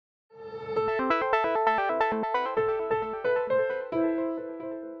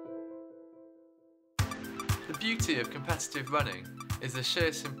beauty of competitive running is the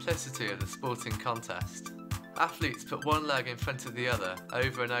sheer simplicity of the sporting contest. Athletes put one leg in front of the other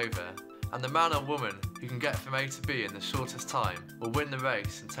over and over, and the man or woman who can get from A to B in the shortest time will win the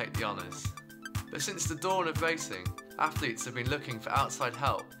race and take the honours. But since the dawn of racing, athletes have been looking for outside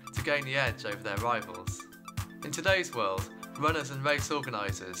help to gain the edge over their rivals. In today's world, runners and race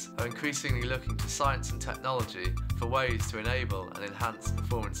organisers are increasingly looking to science and technology for ways to enable and enhance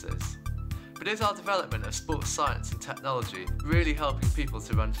performances. But is our development of sports science and technology really helping people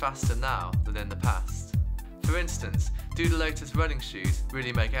to run faster now than in the past? For instance, do the latest running shoes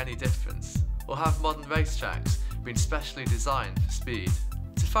really make any difference? Or have modern racetracks been specially designed for speed?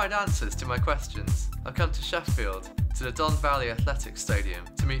 To find answers to my questions, I've come to Sheffield, to the Don Valley Athletics Stadium,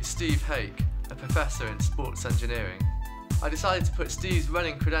 to meet Steve Hake, a professor in sports engineering. I decided to put Steve's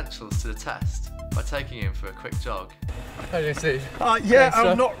running credentials to the test by taking him for a quick jog. How do you see? Yeah,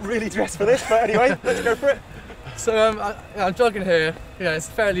 I'm not really dressed for this, but anyway, let's go for it. So I'm jogging here. Yeah, it's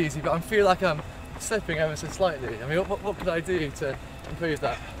fairly easy, but I feel like I'm slipping ever so slightly. I mean, what could I do to improve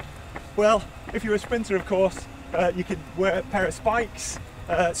that? Well, if you're a sprinter, of course, you could wear a pair of spikes.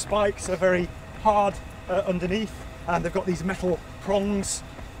 Spikes are very hard underneath, and they've got these metal prongs.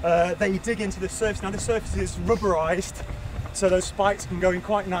 They dig into the surface. Now the surface is rubberized, so those spikes can go in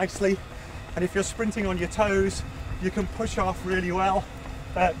quite nicely. And if you're sprinting on your toes, you can push off really well.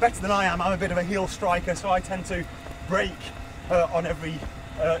 Better than I am. I'm a bit of a heel striker, so I tend to brake on every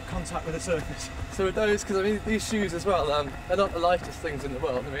contact with the surface. So with those, because I mean these shoes as well, they're not the lightest things in the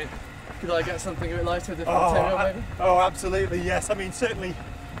world. I mean, could I get something a bit lighter, different material maybe? Oh, absolutely, yes. I mean, certainly,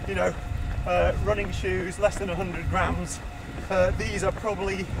 you know, running shoes, less than 100 grams. These are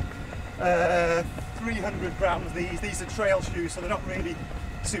probably 300 grams. These are trail shoes, so they're not really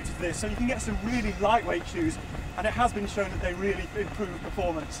suited to this. So you can get some really lightweight shoes, and it has been shown that they really improve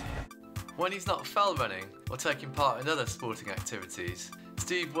performance. When he's not fell running or taking part in other sporting activities,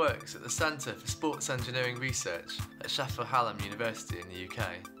 Steve works at the Centre for Sports Engineering Research at Sheffield Hallam University in the UK.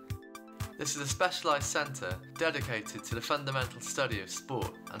 This is a specialised centre dedicated to the fundamental study of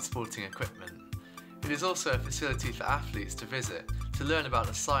sport and sporting equipment. It is also a facility for athletes to visit to learn about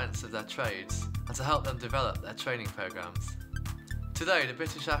the science of their trades and to help them develop their training programmes. Today, the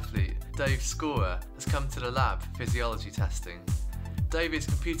British athlete Dave Scorer has come to the lab for physiology testing. Dave is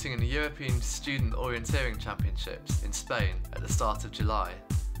competing in the European Student Orienteering Championships in Spain at the start of July.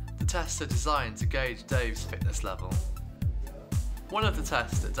 The tests are designed to gauge Dave's fitness level. One of the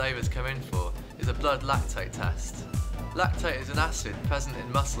tests that Dave has come in for is a blood lactate test. Lactate is an acid present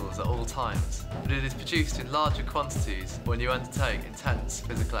in muscles at all times, but it is produced in larger quantities when you undertake intense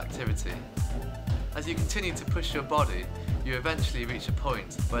physical activity. As you continue to push your body, you eventually reach a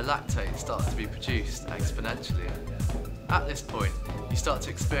point where lactate starts to be produced exponentially. At this point, you start to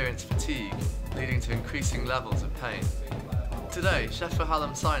experience fatigue, leading to increasing levels of pain. Today, Sheffield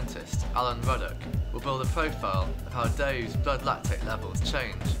Hallam scientist Alan Ruddock will build a profile of how Dave's blood lactate levels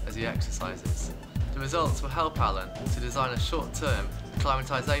change as he exercises. The results will help Alan to design a short-term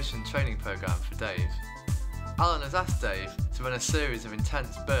acclimatisation training programme for Dave. Alan has asked Dave to run a series of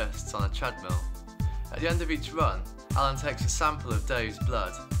intense bursts on a treadmill. At the end of each run, Alan takes a sample of Dave's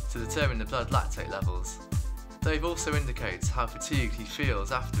blood to determine the blood lactate levels. Dave also indicates how fatigued he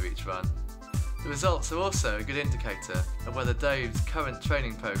feels after each run. The results are also a good indicator of whether Dave's current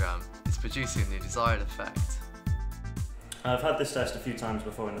training programme is producing the desired effect. I've had this test a few times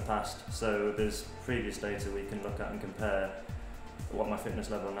before in the past, so there's previous data we can look at and compare what my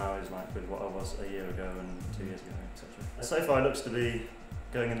fitness level now is like with what I was a year ago and 2 years ago, etc. So far it looks to be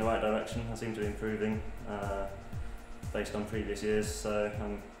going in the right direction. I seem to be improving based on previous years, so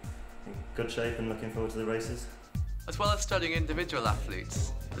I'm in good shape and looking forward to the races. As well as studying individual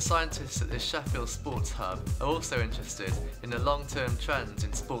athletes, the scientists at this Sheffield Sports Hub are also interested in the long-term trends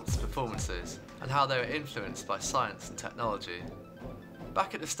in sports performances and how they are influenced by science and technology.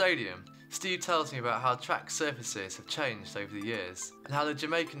 Back at the stadium, Steve tells me about how track surfaces have changed over the years and how the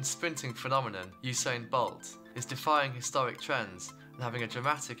Jamaican sprinting phenomenon Usain Bolt is defying historic trends and having a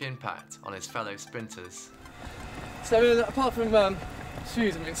dramatic impact on his fellow sprinters. So apart from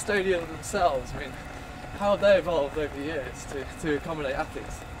shoes, I mean stadiums themselves, I mean how have they evolved over the years to accommodate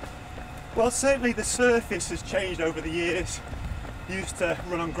athletes? Well, certainly the surface has changed over the years. Used to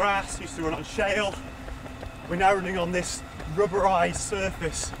run on grass, used to run on shale. We're now running on this rubberized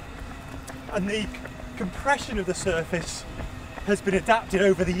surface, and the compression of the surface has been adapted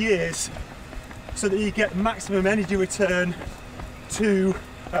over the years so that you get maximum energy return to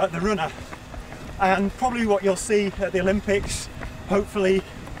the runner. And probably what you'll see at the Olympics, hopefully,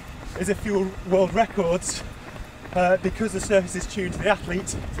 is a few world records because the surface is tuned to the athlete.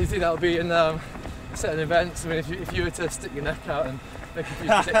 So you think that'll be in certain events? I mean, if you were to stick your neck out and make a few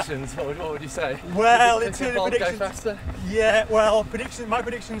predictions, what would you say? Well, Does in terms of Bolt predictions, go faster? yeah. Well, my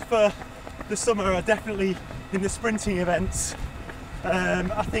predictions for the summer are definitely in the sprinting events.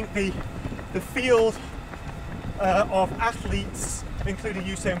 I think the field of athletes, including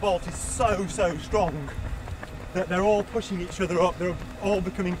Usain Bolt, is so strong that they're all pushing each other up. They're all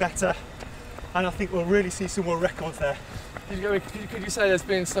becoming better, and I think we'll really see some more records there. Could you say there's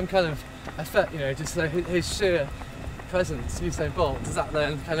been some kind of effect, just his sheer presence, Usain Bolt, does that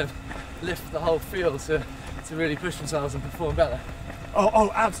then kind of lift the whole field to really push themselves and perform better?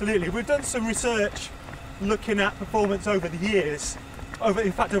 Oh, absolutely. We've done some research looking at performance over the years, over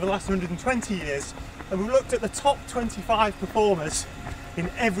the last 120 years, and we've looked at the top 25 performers in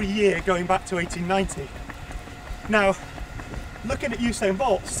every year going back to 1890. Now, looking at Usain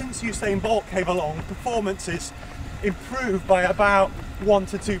Bolt, since Usain Bolt came along, performances improved by about 1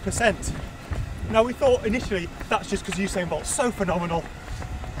 to 2%. Now, we thought initially that's just because Usain Bolt's so phenomenal.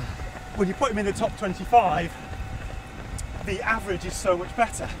 When you put him in the top 25, the average is so much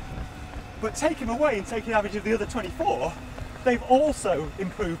better. But take him away and take the average of the other 24, they've also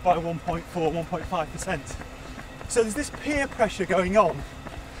improved by 1.4, 1.5%. So there's this peer pressure going on,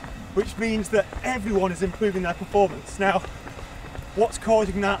 which means that everyone is improving their performance. Now, what's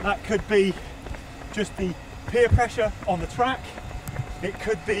causing that? That could be just the peer pressure on the track. It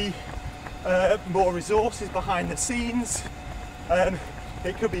could be more resources behind the scenes.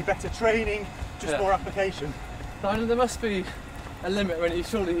 It could be better training, just more application. I mean, there must be a limit when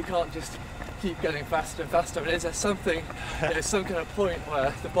surely you can't just keep getting faster and faster. I mean, is there something, some kind of point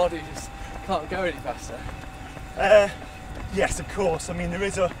where the body just can't go any faster? Yes, of course. I mean, there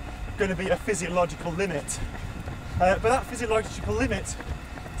is going to be a physiological limit, but that physiological limit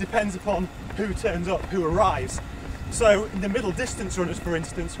depends upon who turns up, who arrives. So in the middle distance runners, for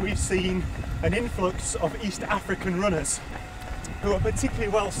instance, we've seen an influx of East African runners who are particularly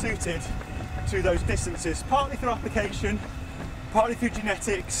well suited to those distances, partly through application, partly through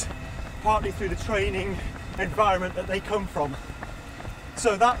genetics, partly through the training environment that they come from.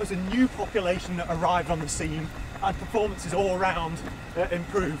 So that was a new population that arrived on the scene, and performances all around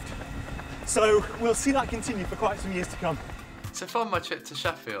improved. So we'll see that continue for quite some years to come. So from my trip to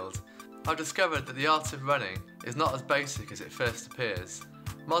Sheffield, I've discovered that the art of running is not as basic as it first appears.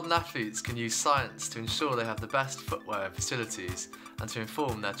 Modern athletes can use science to ensure they have the best footwear and facilities and to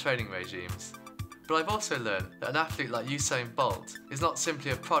inform their training regimes. But I've also learned that an athlete like Usain Bolt is not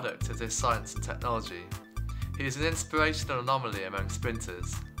simply a product of this science and technology. He is an inspirational anomaly among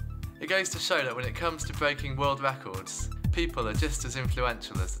sprinters. It goes to show that when it comes to breaking world records, people are just as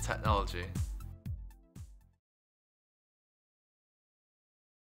influential as the technology.